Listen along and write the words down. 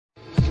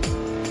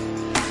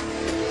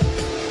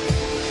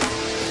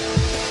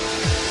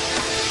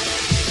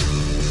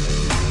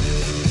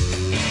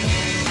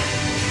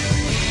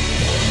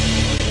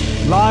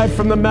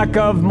from the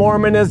Mecca of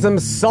Mormonism,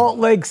 Salt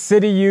Lake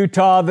City,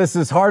 Utah. This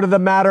is Heart of the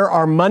Matter,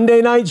 our Monday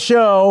night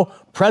show,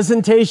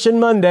 Presentation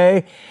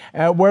Monday,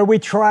 where we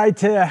try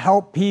to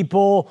help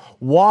people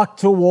walk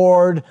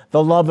toward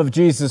the love of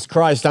Jesus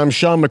Christ. I'm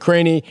Sean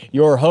McCraney,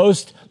 your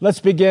host.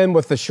 Let's begin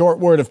with the short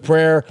word of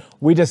prayer.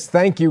 We just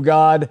thank you,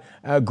 God.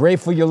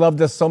 Grateful you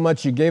loved us so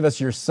much. You gave us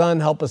your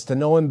Son. Help us to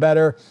know him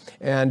better.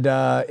 And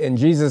in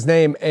Jesus'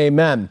 name,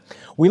 amen.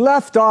 We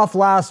left off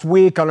last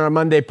week on our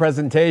Monday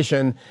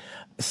presentation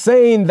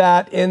saying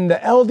that in the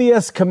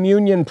LDS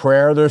communion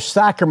prayer, their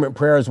sacrament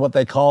prayer is what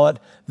they call it,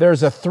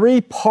 there's a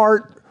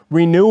three-part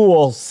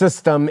renewal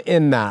system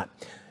in that.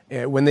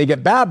 When they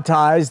get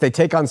baptized, they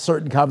take on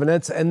certain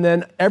covenants, and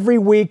then every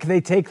week they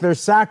take their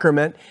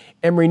sacrament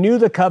and renew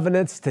the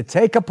covenants to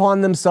take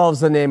upon themselves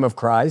the name of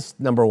Christ,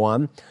 number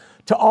one,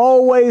 to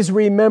always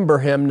remember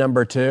him,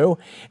 number two.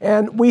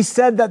 And we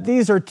said that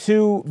these are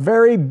two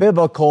very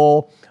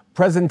biblical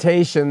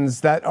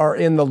presentations that are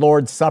in the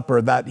Lord's Supper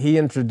that he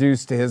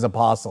introduced to his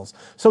apostles.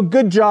 So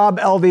good job,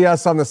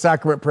 LDS, on the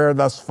sacrament prayer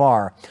thus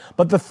far.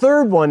 But the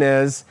third one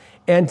is,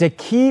 and to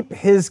keep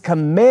his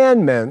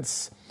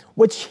commandments,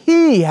 which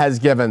he has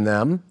given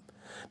them,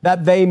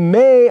 that they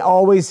may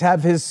always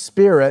have his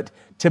Spirit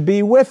to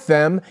be with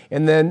them.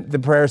 And then the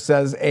prayer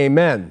says,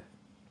 amen.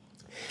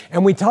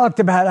 And we talked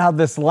about how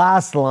this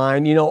last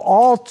line,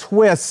 all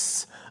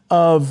twists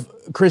of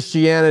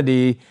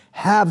Christianity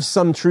have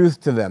some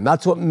truth to them.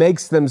 That's what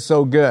makes them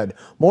so good.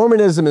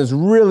 Mormonism is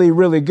really,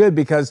 really good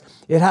because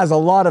it has a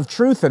lot of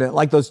truth in it,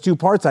 like those two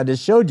parts I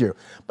just showed you.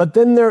 But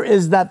then there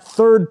is that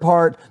third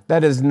part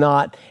that is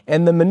not,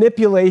 and the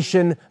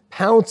manipulation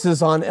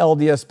pounces on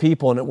LDS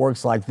people, and it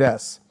works like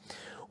this.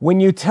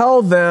 When you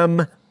tell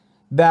them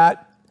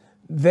that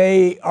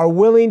they are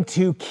willing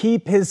to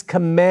keep his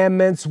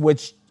commandments,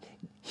 which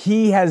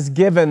he has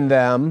given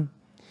them,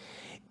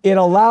 it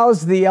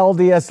allows the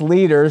LDS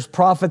leaders,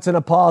 prophets and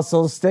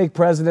apostles, stake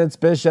presidents,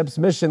 bishops,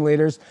 mission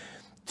leaders,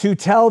 to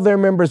tell their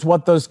members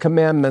what those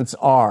commandments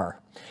are.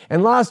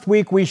 And last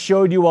week we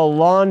showed you a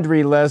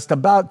laundry list,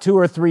 about 2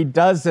 or 3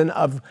 dozen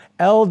of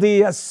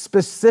LDS,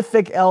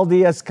 specific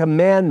LDS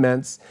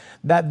commandments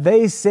that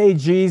they say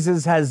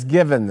Jesus has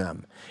given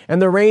them. And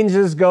the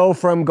ranges go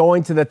from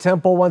going to the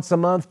temple once a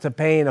month to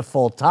paying a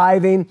full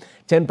tithing,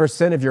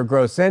 10% of your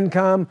gross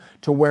income,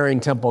 to wearing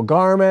temple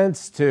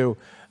garments, to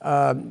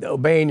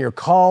obeying your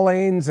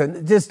callings,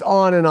 and just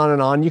on and on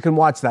and on. You can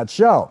watch that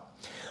show.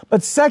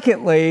 But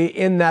secondly,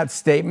 in that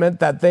statement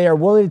that they are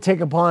willing to take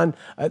upon,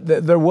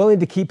 they're willing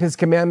to keep his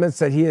commandments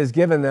that he has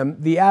given them,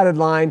 the added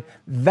line,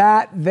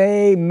 that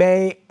they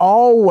may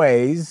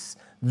always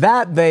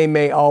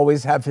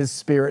have his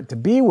Spirit to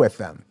be with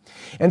them.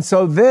 And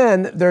so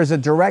then there's a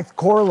direct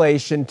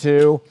correlation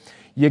to,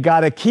 you got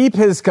to keep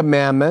his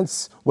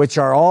commandments, which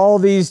are all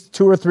these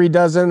 2 or 3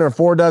 dozen or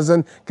 4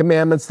 dozen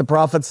commandments the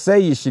prophets say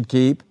you should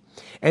keep.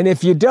 And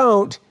if you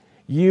don't,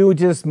 you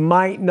just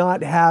might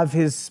not have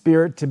his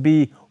Spirit to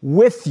be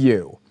with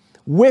you.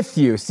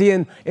 See,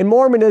 in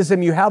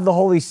Mormonism, you have the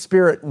Holy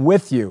Spirit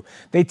with you.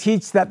 They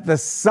teach that the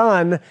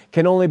sun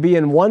can only be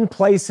in one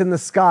place in the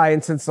sky,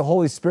 and since the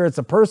Holy Spirit's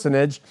a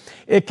personage,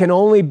 it can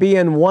only be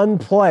in one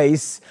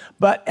place,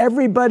 but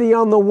everybody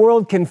on the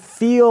world can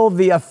feel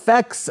the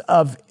effects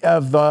of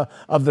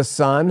the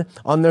sun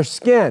on their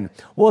skin.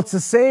 Well, it's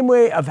the same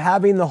way of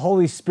having the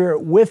Holy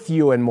Spirit with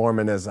you in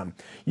Mormonism.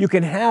 You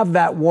can have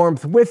that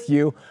warmth with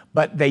you,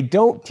 but they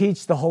don't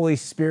teach the Holy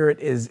Spirit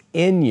is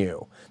in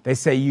you. They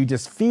say you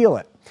just feel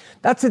it.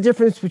 That's the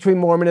difference between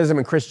Mormonism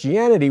and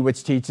Christianity,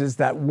 which teaches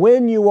that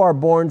when you are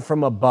born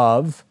from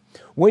above,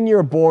 when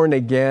you're born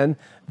again,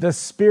 the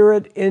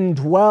Spirit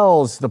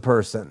indwells the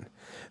person.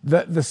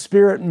 The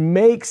Spirit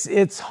makes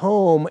its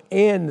home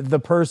in the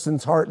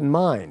person's heart and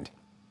mind.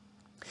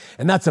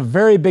 And that's a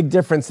very big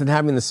difference than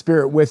having the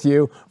Spirit with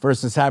you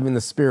versus having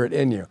the Spirit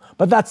in you.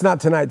 But that's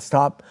not tonight's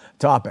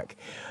topic.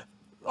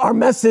 Our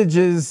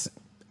messages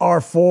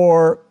are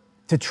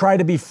to try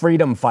to be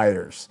freedom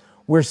fighters.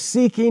 We're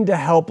seeking to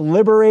help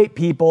liberate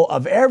people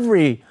of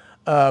every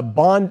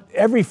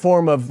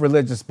form of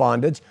religious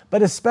bondage,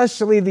 but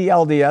especially the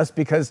LDS,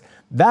 because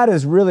that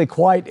is really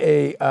quite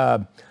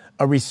a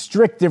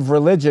restrictive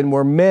religion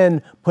where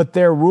men put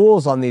their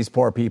rules on these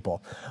poor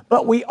people.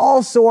 But we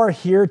also are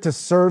here to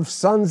serve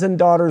sons and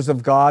daughters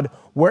of God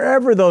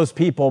wherever those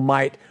people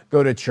might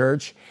go to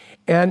church.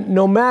 And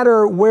no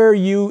matter where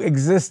you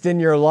exist in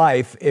your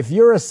life, if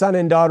you're a son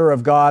and daughter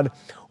of God,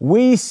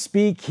 we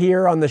speak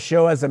here on the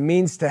show as a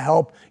means to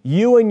help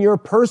you in your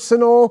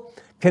personal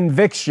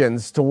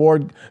convictions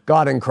toward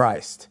God and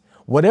Christ.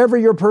 Whatever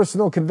your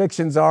personal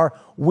convictions are,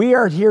 we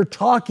are here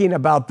talking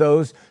about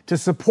those to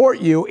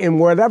support you in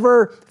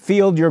whatever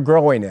field you're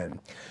growing in.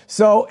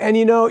 So, and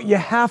you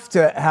have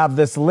to have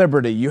this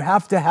liberty. You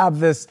have to have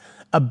this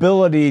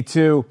ability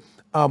to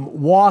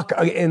walk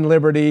in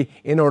liberty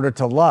in order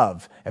to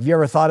love. Have you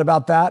ever thought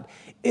about that?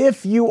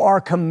 If you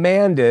are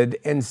commanded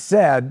and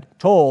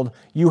told,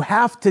 you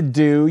have to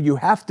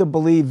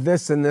believe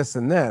this and this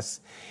and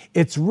this,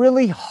 it's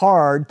really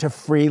hard to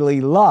freely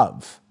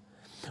love.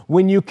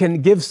 When you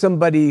can give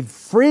somebody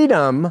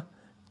freedom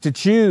to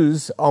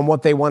choose on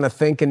what they want to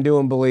think and do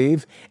and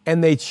believe,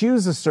 and they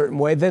choose a certain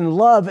way, then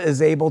love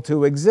is able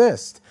to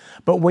exist.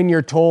 But when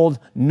you're told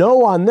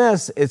no on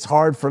this, it's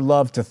hard for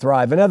love to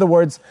thrive. In other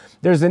words,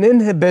 there's an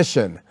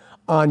inhibition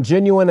on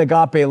genuine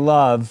agape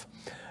love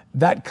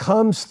that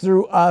comes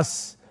through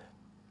us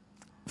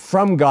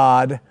from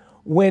God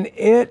when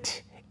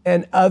it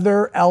and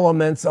other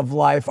elements of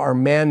life are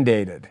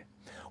mandated.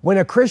 When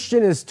a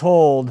Christian is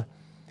told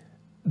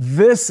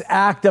this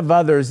act of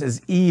others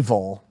is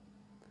evil,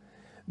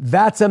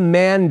 that's a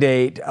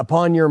mandate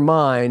upon your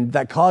mind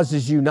that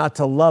causes you not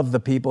to love the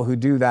people who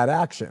do that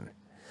action.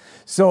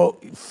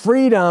 So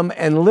freedom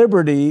and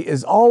liberty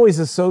is always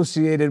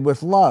associated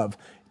with love.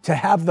 To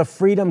have the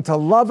freedom to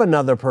love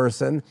another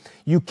person,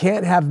 you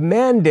can't have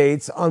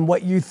mandates on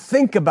what you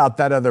think about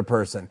that other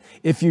person.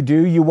 If you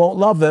do, you won't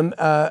love them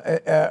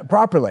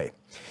properly.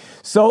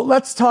 So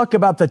let's talk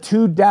about the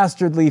two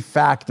dastardly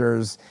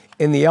factors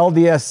in the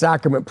LDS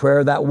sacrament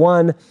prayer that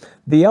one,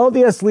 the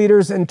LDS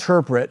leaders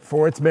interpret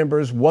for its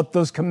members what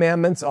those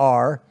commandments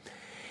are.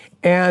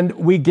 And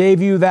we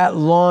gave you that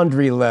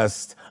laundry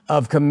list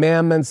of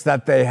commandments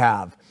that they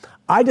have.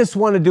 I just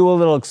want to do a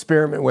little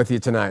experiment with you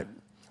tonight.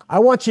 I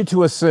want you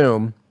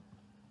to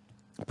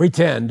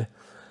pretend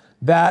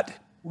that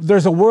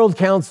there's a World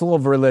Council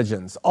of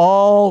Religions,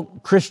 all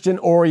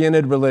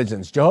Christian-oriented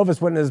religions,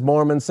 Jehovah's Witnesses,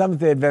 Mormons,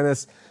 Seventh-day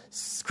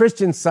Adventists,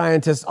 Christian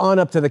Scientists, on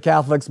up to the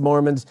Catholics,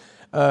 Mormons,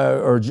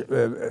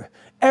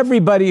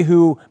 everybody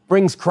who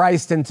brings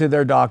Christ into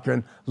their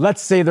doctrine.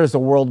 Let's say there's a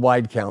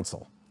worldwide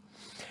council.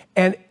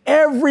 And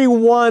every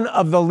one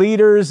of the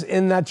leaders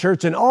in that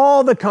church and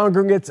all the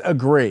congregants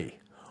agree.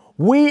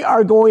 We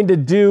are going to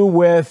do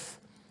with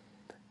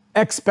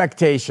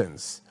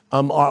expectations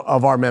of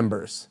our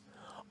members.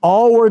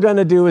 All we're going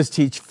to do is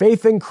teach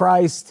faith in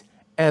Christ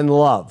and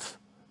love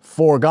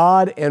for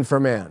God and for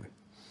man.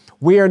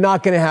 We are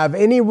not going to have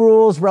any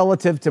rules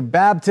relative to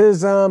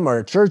baptism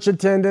or church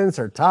attendance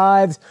or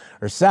tithes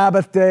or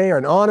Sabbath day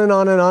or on and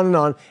on and on and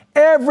on.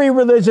 Every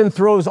religion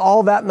throws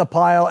all that in the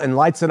pile and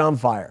lights it on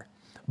fire.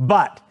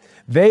 But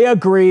they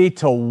agree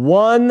to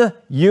one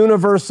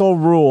universal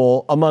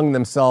rule among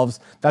themselves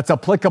that's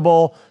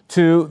applicable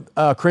to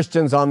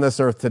Christians on this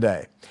earth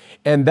today.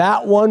 And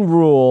that one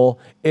rule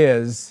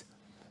is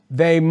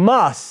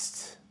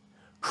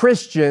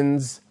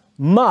Christians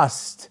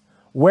must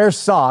wear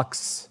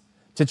socks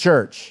to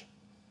church.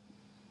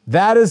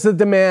 That is the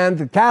demand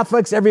the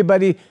Catholics,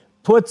 everybody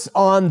puts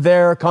on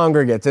their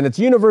congregates. And it's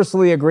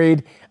universally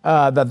agreed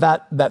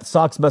that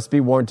socks must be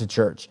worn to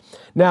church.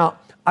 Now,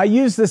 I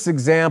use this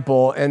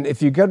example, and if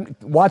you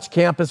watch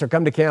Campus or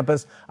come to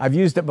Campus, I've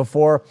used it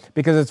before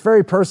because it's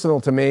very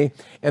personal to me.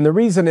 And the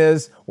reason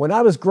is, when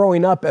I was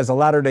growing up as a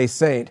Latter-day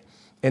Saint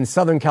in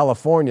Southern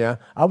California,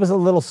 I was a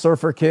little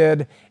surfer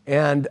kid.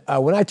 And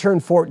when I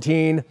turned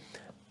 14,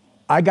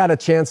 I got a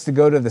chance to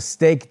go to the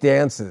stake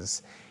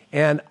dances.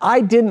 And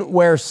I didn't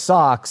wear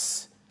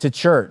socks to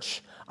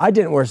church. I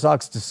didn't wear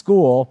socks to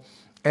school.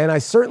 And I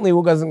certainly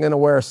wasn't going to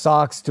wear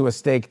socks to a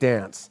stake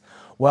dance.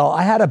 Well,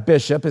 I had a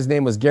bishop, his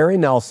name was Gary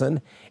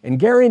Nelson, and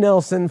Gary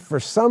Nelson, for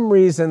some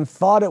reason,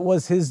 thought it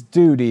was his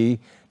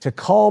duty to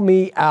call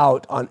me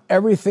out on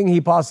everything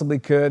he possibly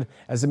could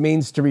as a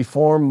means to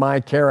reform my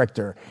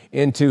character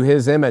into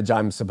his image,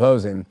 I'm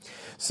supposing.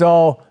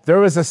 So there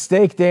was a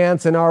stake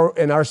dance in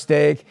our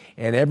stake,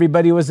 and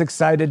everybody was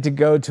excited to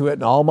go to it,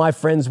 and all my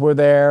friends were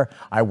there.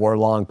 I wore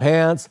long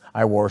pants,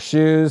 I wore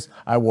shoes,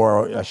 I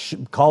wore a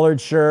collared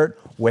shirt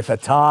with a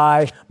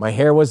tie, my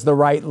hair was the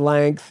right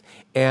length,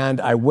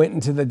 and I went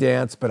into the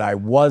dance, but I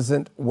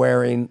wasn't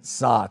wearing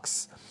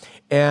socks.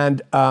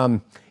 And,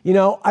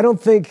 I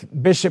don't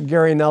think Bishop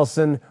Gary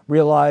Nelson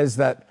realized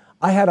that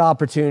I had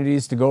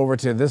opportunities to go over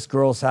to this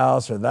girl's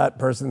house or that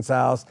person's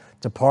house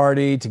to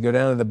party, to go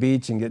down to the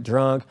beach and get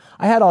drunk.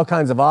 I had all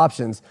kinds of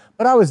options,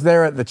 but I was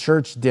there at the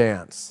church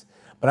dance.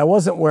 But I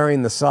wasn't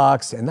wearing the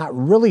socks, and that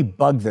really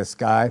bugged this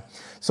guy.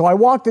 So I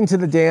walked into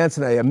the dance,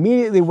 and I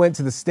immediately went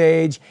to the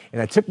stage,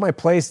 and I took my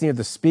place near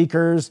the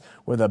speakers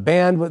where the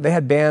band, they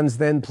had bands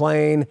then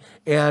playing,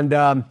 and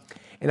I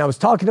was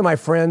talking to my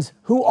friends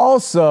who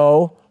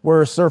also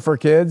were surfer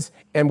kids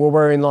and were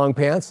wearing long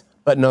pants,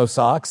 but no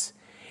socks.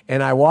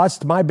 And I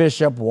watched my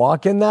bishop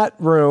walk in that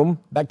room,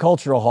 that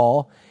cultural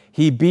hall.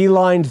 He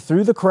beelined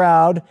through the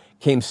crowd,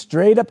 came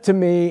straight up to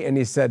me, and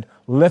he said,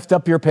 "Lift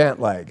up your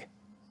pant leg."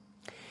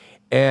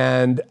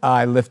 And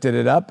I lifted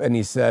it up, and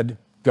he said,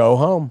 "Go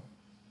home."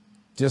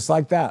 Just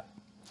like that,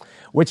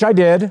 which I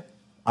did.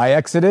 I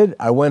exited.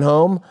 I went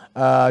home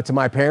to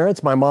my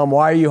parents. My mom,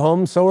 "Why are you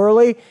home so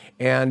early?"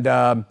 And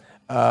I'm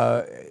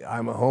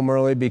home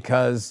early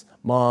because,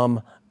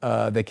 Mom,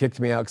 they kicked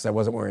me out because I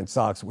wasn't wearing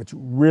socks, which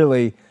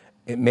really,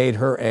 it made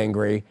her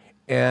angry.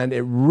 And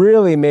it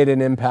really made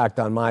an impact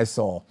on my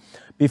soul.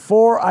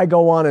 Before I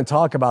go on and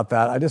talk about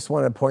that, I just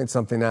want to point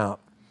something out.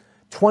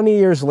 20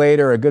 years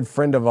later, a good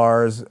friend of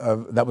ours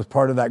that was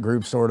part of that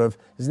group, sort of,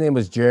 his name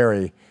was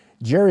Jerry.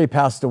 Jerry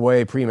passed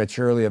away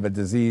prematurely of a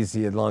disease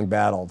he had long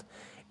battled.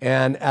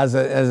 And as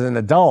an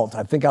adult,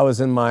 I think I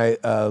was in my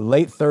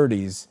late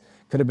 30s,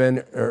 could have been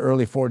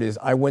early 40s.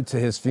 I went to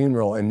his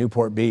funeral in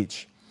Newport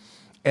Beach,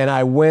 and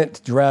I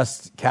went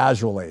dressed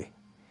casually.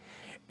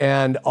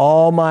 And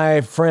all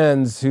my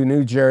friends who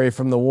knew Jerry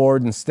from the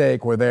Ward and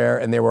Steak were there,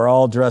 and they were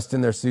all dressed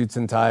in their suits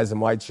and ties and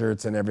white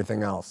shirts and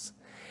everything else.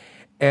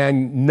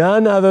 And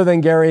none other than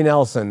Gary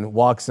Nelson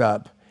walks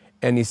up,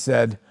 and he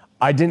said,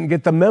 I didn't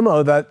get the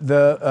memo that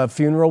the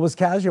funeral was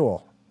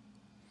casual.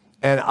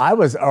 And I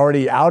was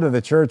already out of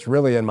the church,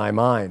 really, in my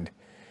mind.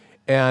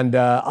 And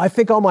I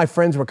think all my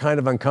friends were kind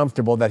of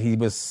uncomfortable that he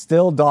was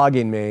still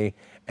dogging me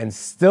and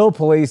still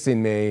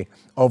policing me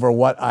over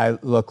what I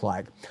look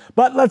like.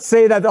 But let's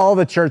say that all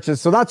the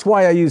churches, so that's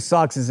why I use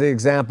socks as the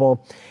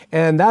example.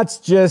 And that's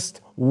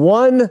just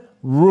one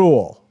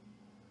rule.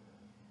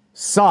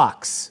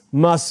 Socks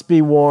must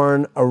be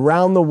worn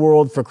around the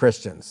world for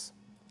Christians.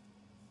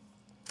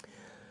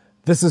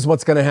 This is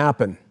what's going to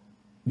happen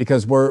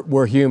because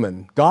we're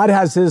human. God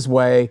has his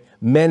way,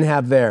 men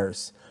have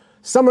theirs.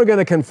 Some are going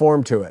to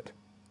conform to it.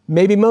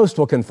 Maybe most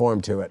will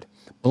conform to it.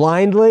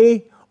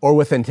 Blindly or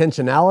with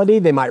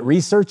intentionality, they might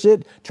research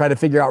it, try to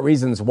figure out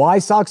reasons why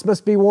socks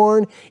must be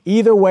worn.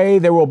 Either way,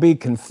 there will be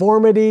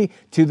conformity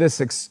to this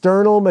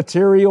external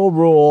material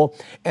rule,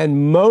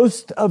 and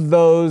most of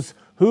those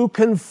who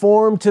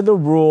conform to the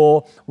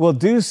rule will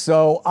do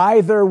so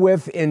either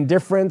with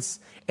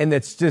indifference, and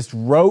it's just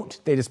rote,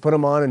 they just put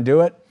them on and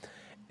do it,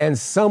 and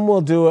some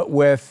will do it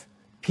with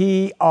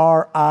PRIDE.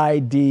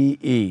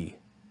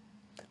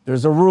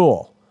 There's a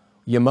rule.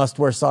 You must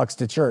wear socks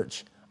to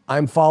church.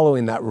 I'm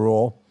following that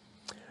rule.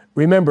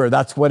 Remember,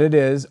 that's what it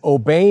is.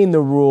 Obeying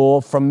the rule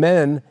from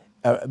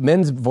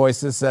men's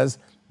voices says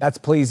that's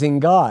pleasing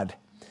God.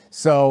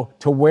 So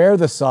to wear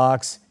the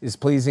socks is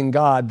pleasing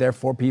God.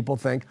 Therefore, people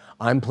think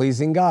I'm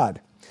pleasing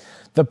God.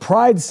 The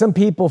pride some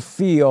people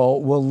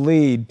feel will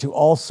lead to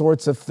all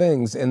sorts of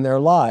things in their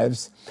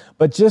lives,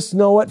 but just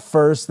know at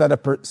first that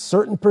a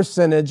certain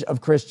percentage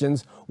of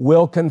Christians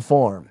will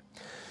conform.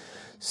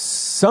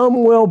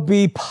 Some will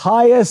be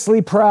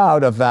piously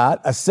proud of that,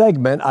 a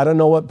segment, I don't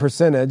know what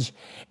percentage,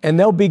 and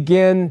they'll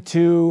begin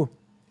to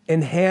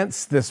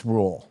enhance this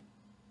rule.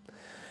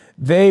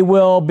 They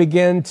will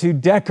begin to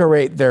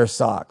decorate their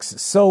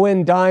socks, sew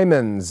in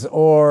diamonds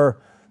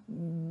or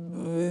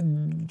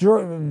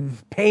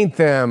paint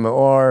them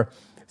or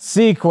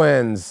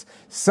sequins.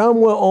 Some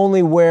will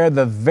only wear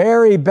the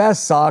very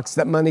best socks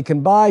that money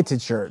can buy to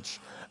church.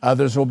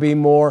 Others will be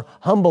more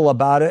humble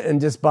about it and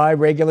just buy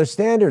regular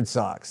standard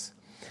socks.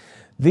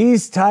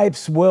 These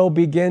types will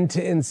begin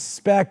to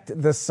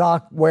inspect the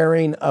sock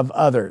wearing of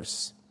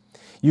others.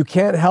 You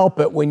can't help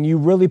it when you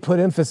really put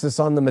emphasis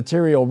on the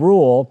material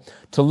rule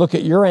to look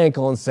at your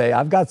ankle and say,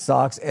 I've got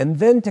socks, and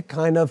then to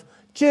kind of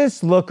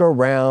just look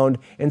around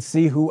and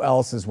see who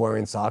else is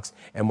wearing socks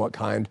and what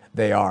kind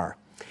they are.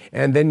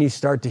 And then you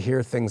start to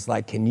hear things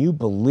like, can you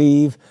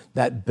believe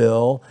that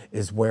Bill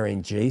is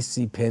wearing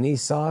JCPenney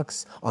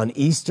socks on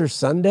Easter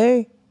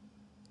Sunday?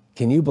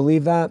 Can you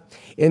believe that?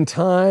 In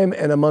time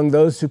and among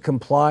those who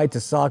comply to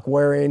sock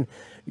wearing,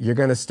 you're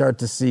going to start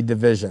to see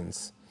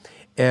divisions.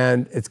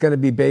 And it's going to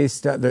be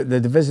based, the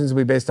divisions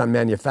will be based on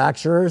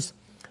manufacturers,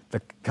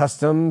 the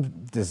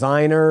custom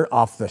designer,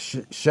 off the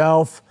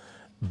shelf,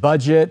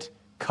 budget,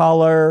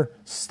 color,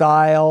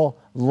 style,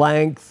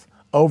 length,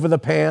 over the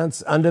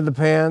pants, under the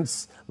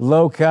pants,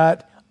 low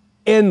cut,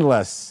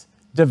 endless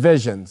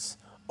divisions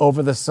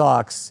over the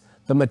socks,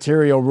 the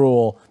material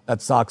rule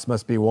that socks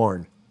must be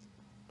worn.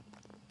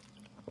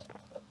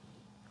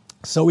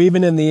 So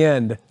even in the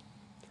end,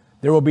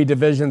 there will be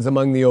divisions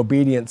among the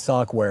obedient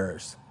sock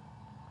wearers.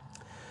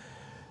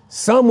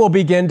 Some will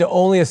begin to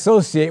only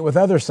associate with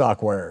other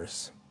sock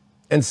wearers,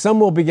 and some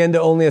will begin to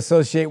only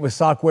associate with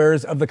sock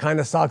wearers of the kind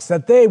of socks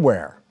that they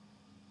wear.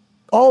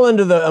 All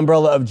under the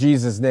umbrella of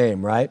Jesus'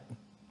 name, right?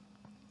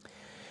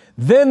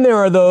 Then there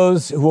are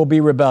those who will be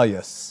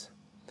rebellious.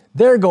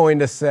 They're going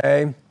to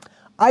say,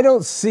 I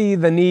don't see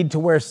the need to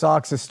wear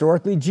socks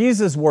historically.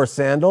 Jesus wore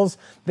sandals.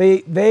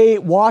 They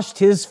washed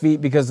his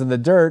feet because of the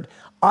dirt.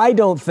 I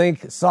don't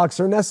think socks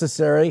are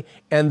necessary,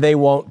 and they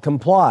won't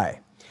comply.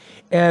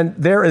 And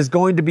there is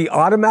going to be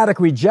automatic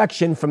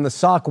rejection from the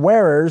sock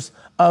wearers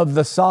of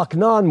the sock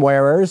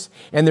non-wearers,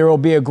 and there will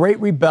be a great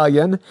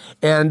rebellion,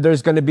 and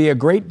there's going to be a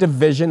great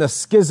division, a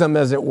schism,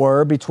 as it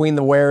were, between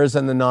the wearers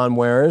and the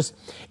non-wearers.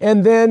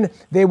 And then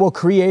they will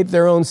create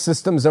their own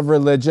systems of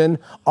religion,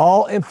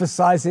 all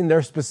emphasizing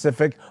their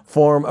specific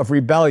form of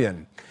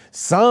rebellion.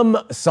 Some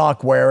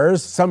sock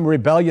wearers, some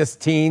rebellious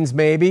teens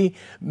maybe,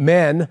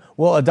 men,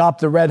 will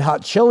adopt the Red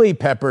Hot Chili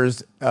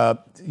Peppers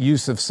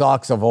use of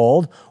socks of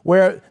old,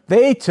 where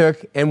they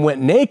took and went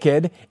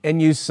naked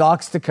and used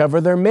socks to cover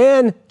their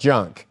man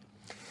junk.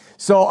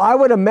 So I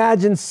would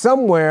imagine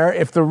somewhere,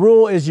 if the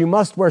rule is you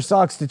must wear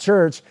socks to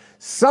church,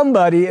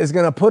 somebody is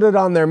going to put it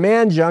on their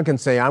man junk and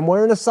say, I'm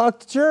wearing a sock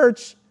to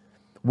church,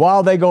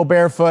 while they go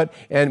barefoot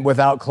and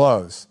without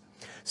clothes.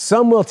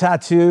 Some will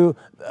tattoo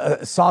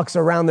socks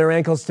around their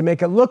ankles to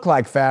make it look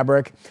like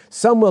fabric.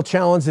 Some will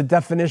challenge the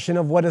definition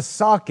of what a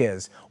sock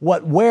is,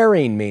 what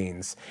wearing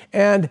means,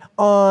 and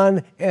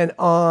on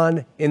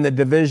in the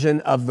division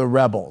of the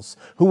rebels,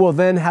 who will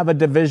then have a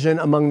division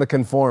among the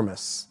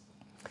conformists.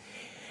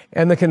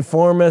 And the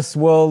conformists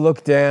will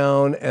look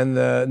down, and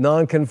the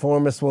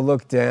nonconformists will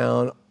look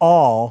down,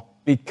 all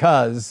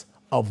because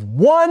of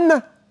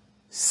one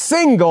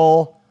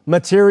single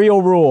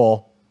material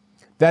rule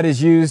that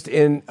is used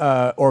in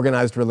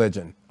organized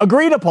religion.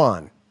 Agreed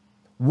upon.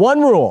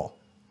 One rule.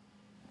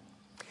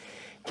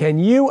 Can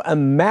you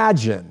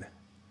imagine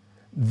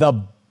the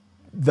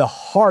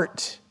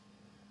heart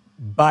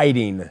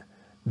biting,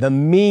 the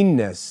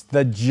meanness,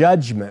 the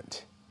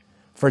judgment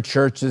for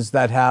churches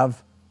that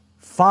have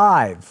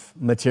 5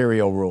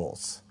 material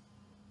rules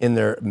in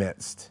their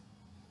midst?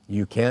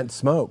 You can't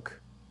smoke.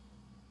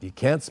 You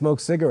can't smoke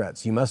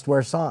cigarettes. You must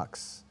wear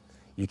socks.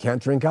 You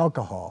can't drink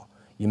alcohol.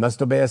 You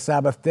must obey a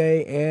Sabbath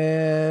day,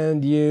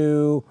 and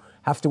you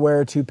have to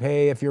wear a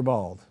toupee if you're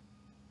bald.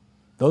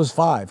 Those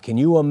 5. Can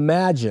you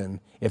imagine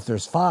if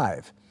there's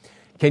 5?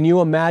 Can you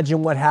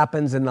imagine what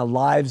happens in the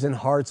lives and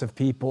hearts of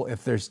people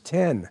if there's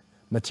 10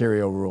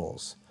 material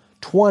rules,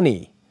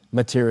 20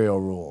 material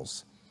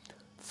rules,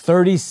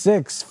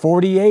 36,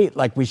 48,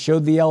 like we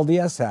showed the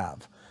LDS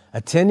have,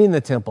 attending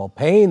the temple,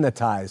 paying the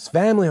tithes,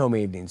 family home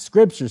evenings,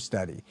 scripture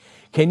study?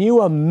 Can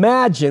you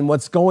imagine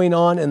what's going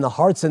on in the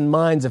hearts and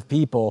minds of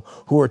people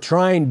who are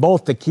trying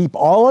both to keep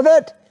all of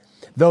it,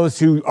 those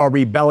who are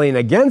rebelling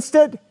against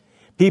it,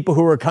 people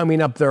who are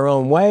coming up their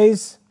own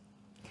ways?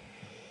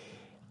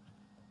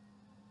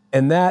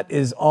 And that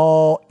is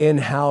all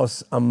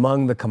in-house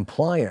among the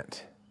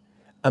compliant.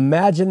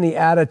 Imagine the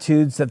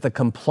attitudes that the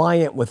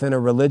compliant within a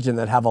religion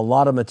that have a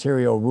lot of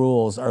material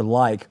rules are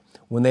like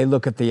when they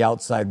look at the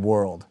outside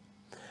world.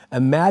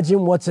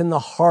 Imagine what's in the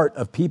heart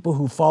of people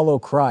who follow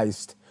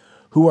Christ,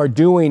 who are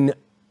doing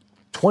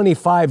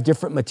 25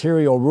 different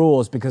material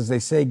rules because they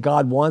say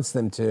God wants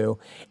them to,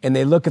 and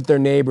they look at their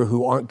neighbor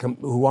who aren't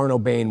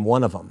obeying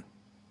one of them.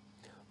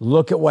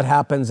 Look at what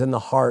happens in the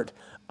heart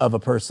of a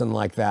person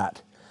like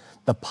that.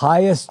 The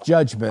pious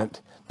judgment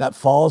that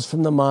falls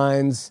from the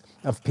minds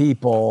of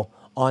people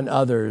on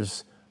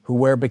others who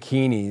wear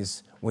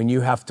bikinis when you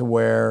have to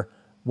wear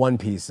one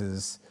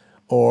pieces,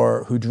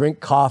 or who drink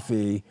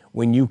coffee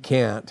when you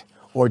can't,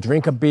 or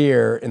drink a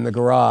beer in the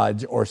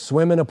garage, or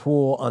swim in a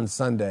pool on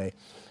Sunday.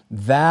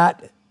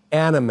 That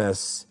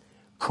animus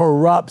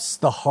corrupts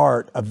the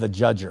heart of the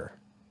judger.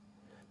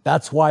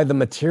 That's why the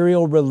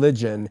material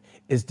religion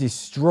is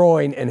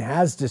destroying and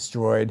has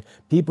destroyed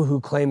people who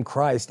claim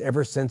Christ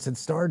ever since it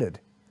started.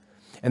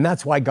 And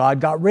that's why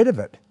God got rid of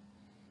it.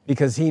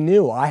 Because he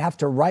knew, I have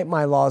to write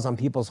my laws on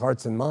people's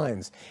hearts and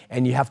minds.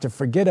 And you have to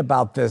forget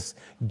about this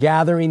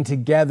gathering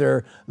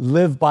together,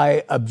 live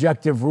by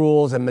objective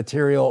rules and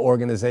material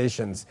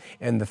organizations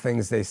and the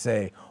things they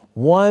say.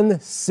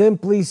 One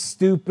simply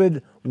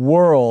stupid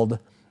rule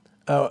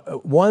of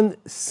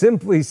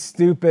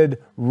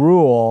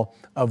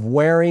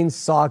wearing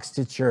socks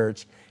to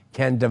church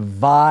can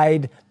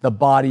divide the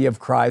body of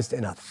Christ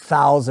in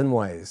 1,000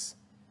 ways.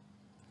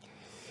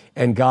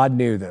 And God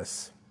knew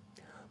this.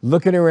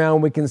 Looking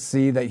around, we can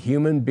see that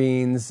human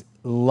beings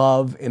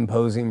love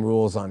imposing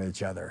rules on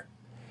each other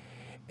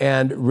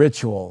and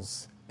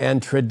rituals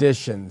and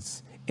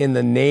traditions in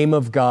the name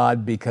of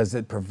God because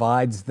it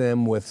provides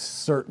them with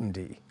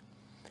certainty.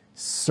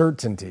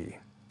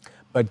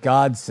 But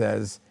God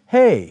says,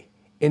 hey,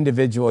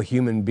 individual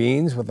human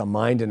beings with a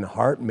mind and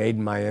heart made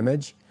in my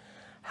image,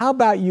 how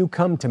about you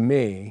come to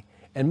me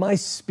and my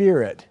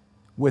spirit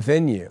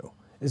within you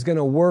is going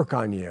to work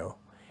on you,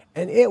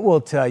 and it will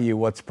tell you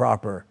what's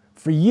proper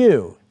for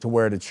you to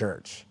wear to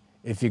church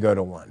if you go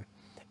to one.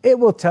 It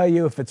will tell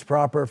you if it's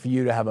proper for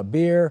you to have a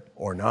beer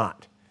or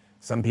not.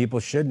 Some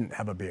people shouldn't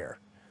have a beer.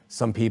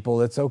 Some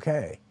people, it's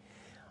okay.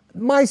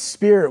 My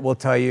spirit will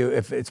tell you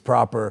if it's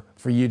proper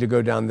for you to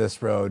go down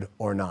this road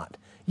or not.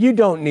 You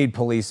don't need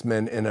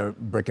policemen in a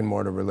brick and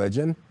mortar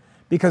religion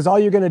because all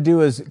you're going to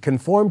do is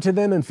conform to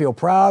them and feel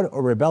proud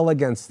or rebel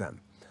against them.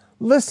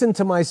 Listen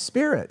to my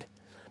spirit,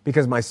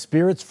 because my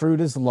spirit's fruit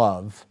is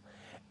love,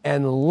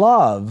 and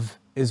love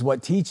is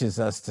what teaches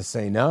us to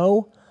say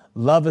no.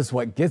 Love is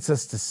what gets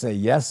us to say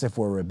yes if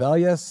we're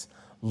rebellious.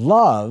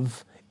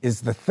 Love is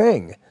the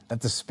thing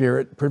that the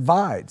Spirit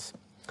provides.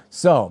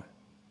 So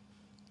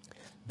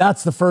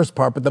that's the first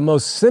part. But the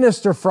most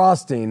sinister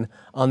frosting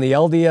on the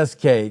LDS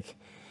cake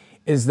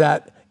is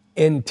that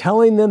in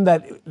telling them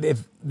that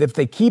if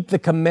they keep the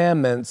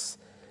commandments,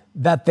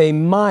 that they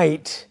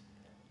might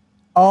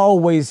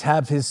always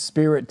have His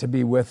Spirit to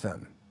be with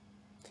them.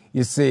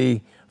 You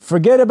see,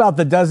 forget about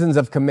the dozens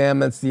of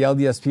commandments the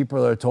LDS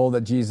people are told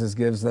that Jesus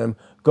gives them.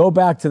 Go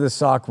back to the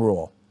sock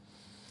rule.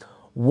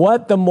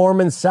 What the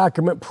Mormon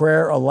sacrament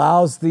prayer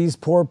allows these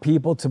poor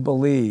people to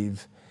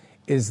believe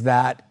is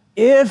that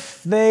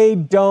if they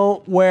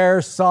don't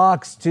wear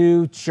socks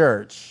to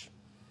church,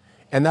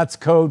 and that's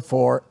code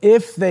for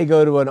if they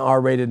go to an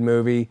R-rated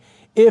movie,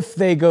 if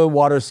they go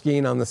water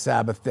skiing on the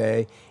Sabbath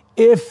day,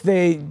 if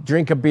they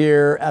drink a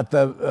beer at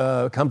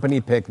the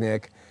company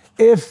picnic,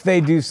 if they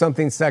do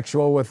something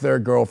sexual with their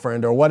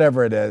girlfriend or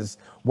whatever it is,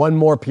 one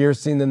more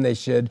piercing than they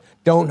should,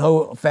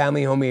 don't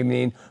family home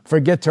evening,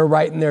 forget to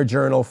write in their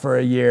journal for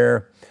a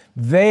year,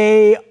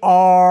 they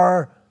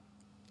are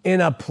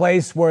in a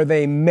place where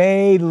they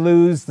may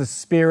lose the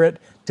Spirit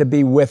to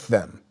be with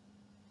them.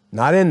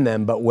 Not in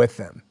them, but with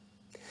them.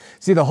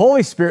 See, the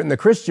Holy Spirit in the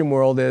Christian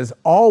world is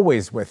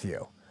always with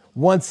you.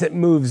 Once it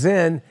moves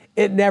in,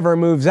 it never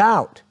moves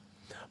out.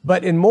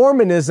 But in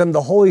Mormonism,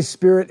 the Holy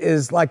Spirit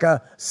is like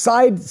a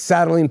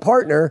side-saddling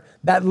partner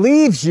that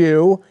leaves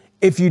you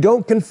if you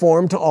don't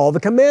conform to all the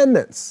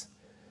commandments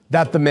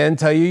that the men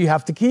tell you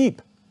have to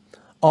keep,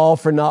 all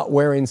for not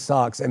wearing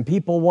socks. And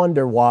people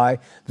wonder why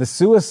the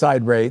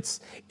suicide rates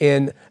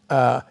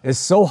is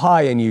so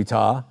high in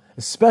Utah,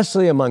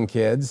 especially among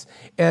kids,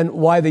 and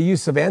why the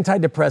use of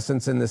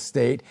antidepressants in this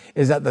state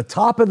is at the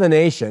top of the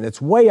nation.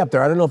 It's way up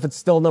there. I don't know if it's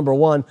still number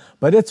one,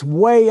 but it's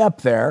way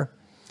up there.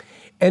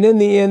 And in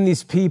the end,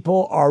 these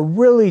people are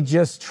really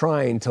just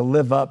trying to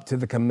live up to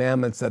the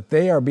commandments that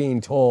they are being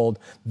told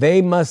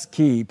they must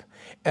keep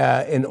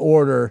in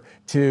order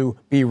to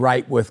be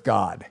right with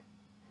God.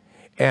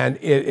 And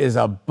it is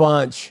a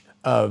bunch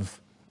of,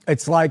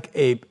 it's like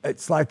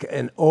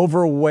an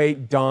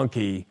overweight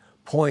donkey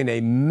pulling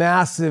a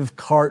massive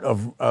cart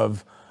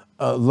of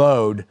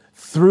load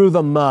through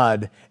the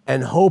mud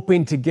and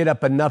hoping to get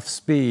up enough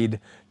speed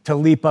to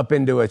leap up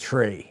into a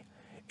tree.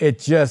 It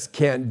just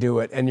can't do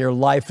it, and your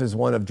life is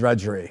one of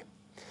drudgery.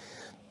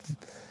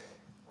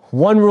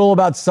 One rule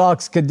about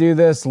socks could do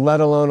this, let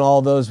alone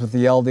all those with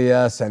the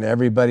LDS and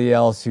everybody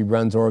else who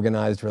runs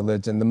organized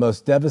religion. The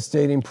most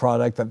devastating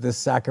product that this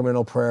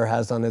sacramental prayer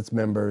has on its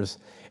members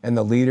and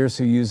the leaders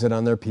who use it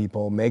on their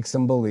people makes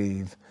them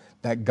believe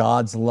that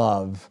God's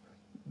love,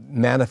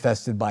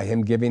 manifested by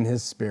Him giving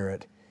His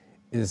Spirit,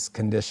 is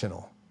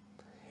conditional.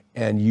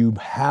 And you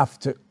have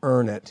to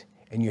earn it,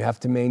 and you have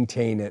to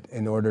maintain it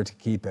in order to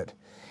keep it.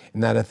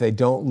 And that if they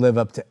don't live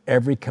up to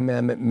every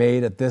commandment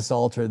made at this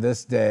altar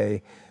this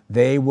day,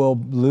 they will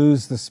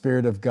lose the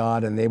Spirit of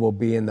God and they will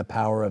be in the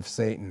power of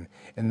Satan.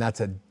 And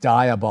that's a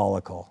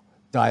diabolical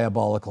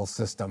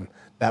system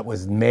that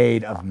was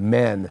made of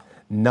men,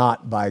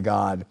 not by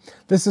God.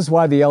 This is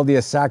why the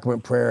LDS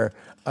sacrament prayer,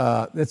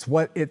 it's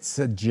what it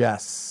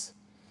suggests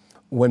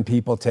when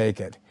people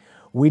take it.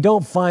 We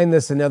don't find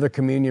this in other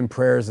communion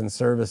prayers and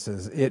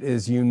services. It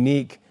is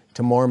unique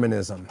to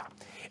Mormonism.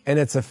 And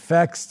its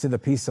effects to the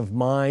peace of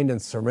mind and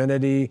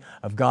serenity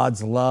of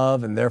God's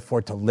love, and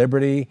therefore to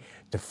liberty,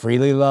 to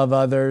freely love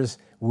others,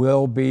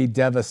 will be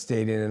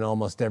devastating in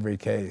almost every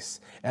case,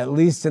 at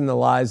least in the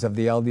lives of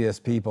the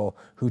LDS people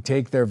who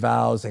take their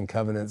vows and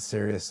covenants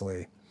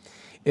seriously.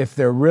 If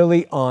they're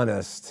really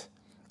honest,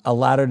 a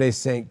Latter-day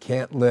Saint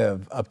can't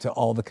live up to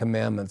all the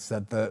commandments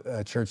that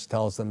the church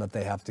tells them that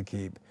they have to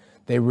keep.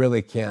 They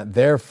really can't.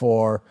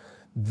 Therefore,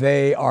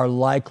 they are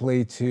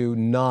likely to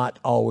not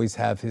always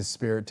have His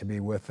Spirit to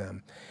be with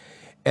them.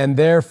 And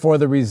therefore,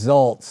 the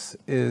results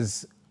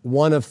is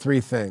one of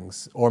three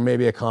things, or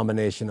maybe a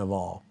combination of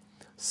all.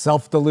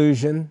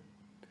 Self-delusion,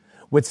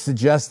 which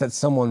suggests that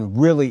someone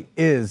really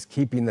is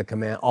keeping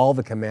all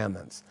the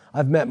commandments.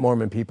 I've met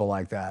Mormon people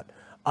like that.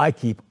 I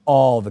keep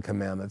all the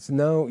commandments.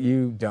 No,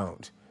 you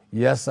don't.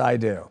 Yes, I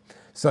do.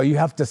 So you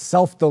have to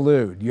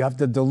self-delude. You have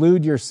to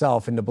delude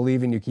yourself into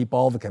believing you keep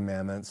all the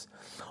commandments.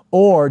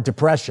 Or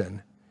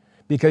depression,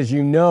 because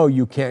you know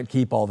you can't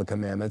keep all the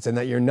commandments and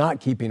that you're not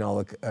keeping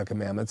all the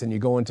commandments and you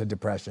go into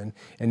depression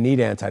and need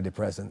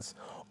antidepressants.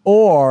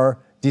 Or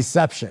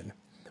deception,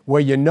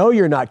 where you know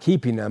you're not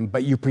keeping them,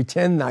 but you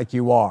pretend like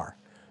you are.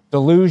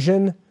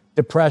 Delusion,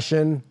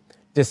 depression,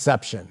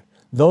 deception.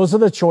 Those are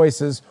the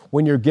choices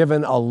when you're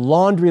given a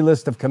laundry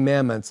list of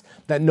commandments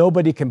that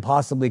nobody can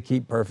possibly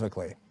keep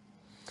perfectly.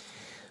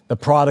 The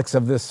products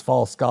of this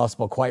false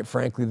gospel, quite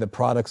frankly, the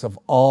products of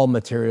all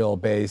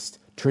material-based,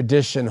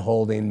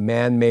 tradition-holding,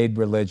 man-made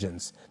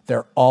religions.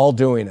 They're all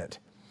doing it.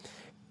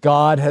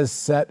 God has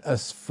set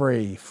us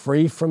free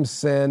from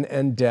sin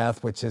and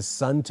death, which His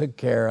Son took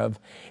care of,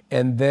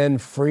 and then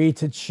free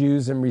to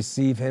choose and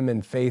receive Him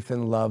in faith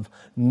and love,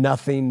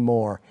 nothing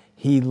more.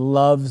 He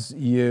loves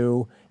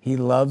you, He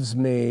loves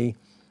me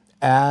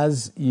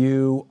as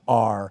you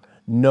are.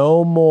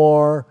 No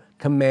more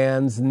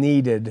commands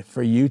needed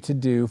for you to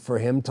do for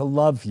Him to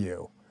love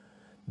you.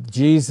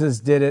 Jesus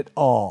did it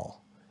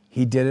all.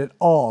 He did it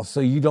all.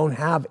 So you don't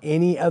have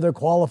any other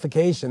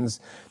qualifications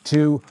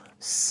to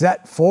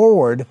set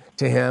forward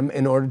to Him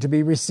in order to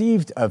be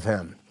received of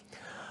Him.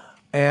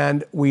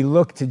 And we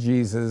look to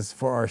Jesus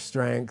for our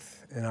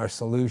strength and our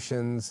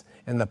solutions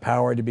and the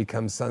power to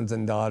become sons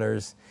and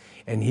daughters.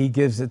 And He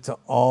gives it to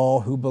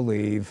all who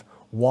believe.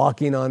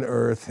 Walking on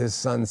earth, His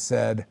Son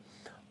said,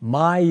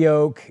 "My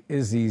yoke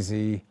is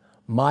easy,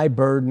 my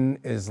burden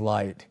is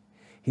light."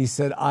 He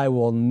said, "I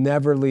will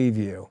never leave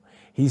you."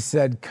 He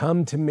said,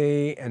 "Come to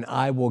me and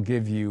I will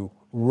give you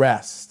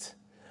rest."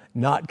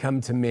 Not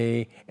come to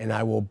me and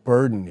I will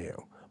burden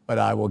you, but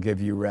I will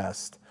give you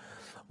rest.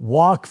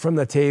 walk from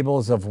the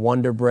tables of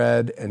Wonder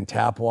Bread and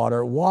Tap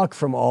Water, walk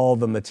from all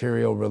the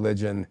material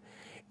religion,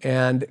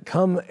 and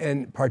come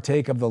and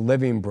partake of the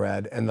living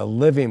bread and the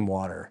living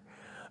water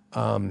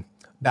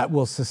that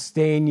will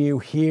sustain you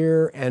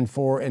here and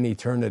for an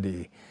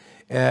eternity.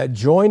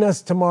 Join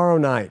us tomorrow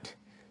night,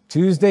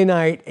 Tuesday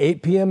night,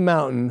 8 p.m.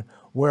 Mountain,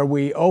 where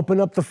we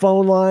open up the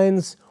phone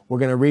lines. We're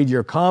going to read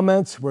your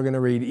comments. We're going to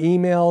read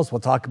emails.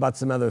 We'll talk about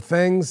some other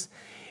things.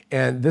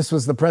 And this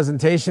was the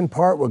presentation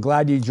part. We're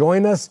glad you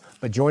joined us,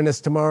 but join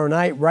us tomorrow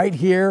night right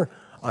here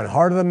on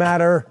Heart of the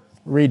Matter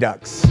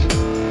Redux.